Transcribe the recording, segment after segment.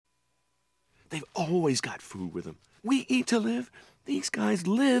They've always got food with them. We eat to live. These guys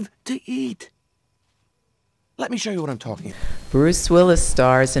live to eat. Let me show you what I'm talking about. Bruce Willis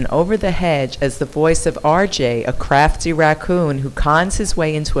stars in Over the Hedge as the voice of RJ, a crafty raccoon who cons his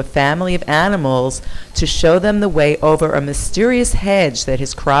way into a family of animals to show them the way over a mysterious hedge that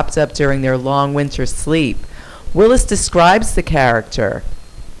has cropped up during their long winter sleep. Willis describes the character.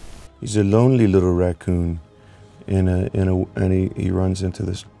 He's a lonely little raccoon, and he runs into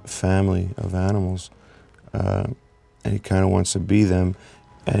this family of animals, and he kind of wants to be them,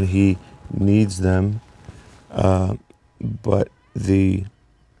 and he needs them. But the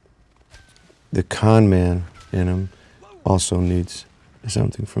con man in him also needs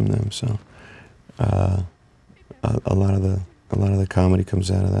something from them. So a lot of the comedy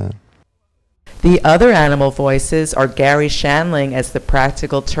comes out of that. The other animal voices are Garry Shandling as the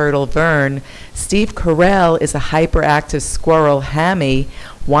practical turtle Verne, Steve Carrell is a hyperactive squirrel Hammy,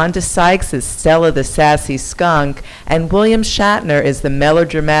 Wanda Sykes is Stella the sassy skunk, and William Shatner is the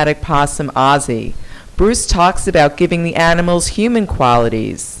melodramatic possum Ozzie. Bruce talks about giving the animals human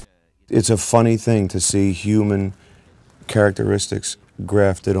qualities. It's a funny thing to see human characteristics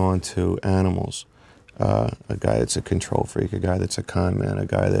grafted onto animals. A guy that's a control freak, a guy that's a con man, a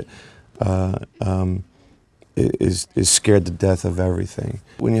guy that is scared to death of everything.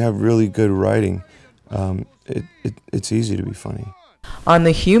 When you have really good writing, it's easy to be funny. On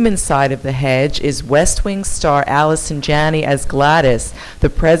the human side of the hedge is West Wing star Allison Janney as Gladys, the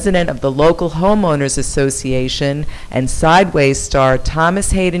president of the local homeowners association, and Sideways star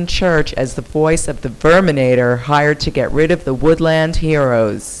Thomas Hayden Church as the voice of the Verminator hired to get rid of the woodland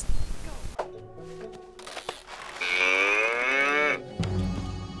heroes.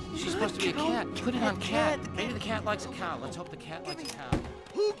 She's supposed to be a cat. Put it on cat. Maybe the cat likes a cow. Let's hope the cat likes a cow.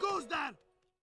 Who goes down?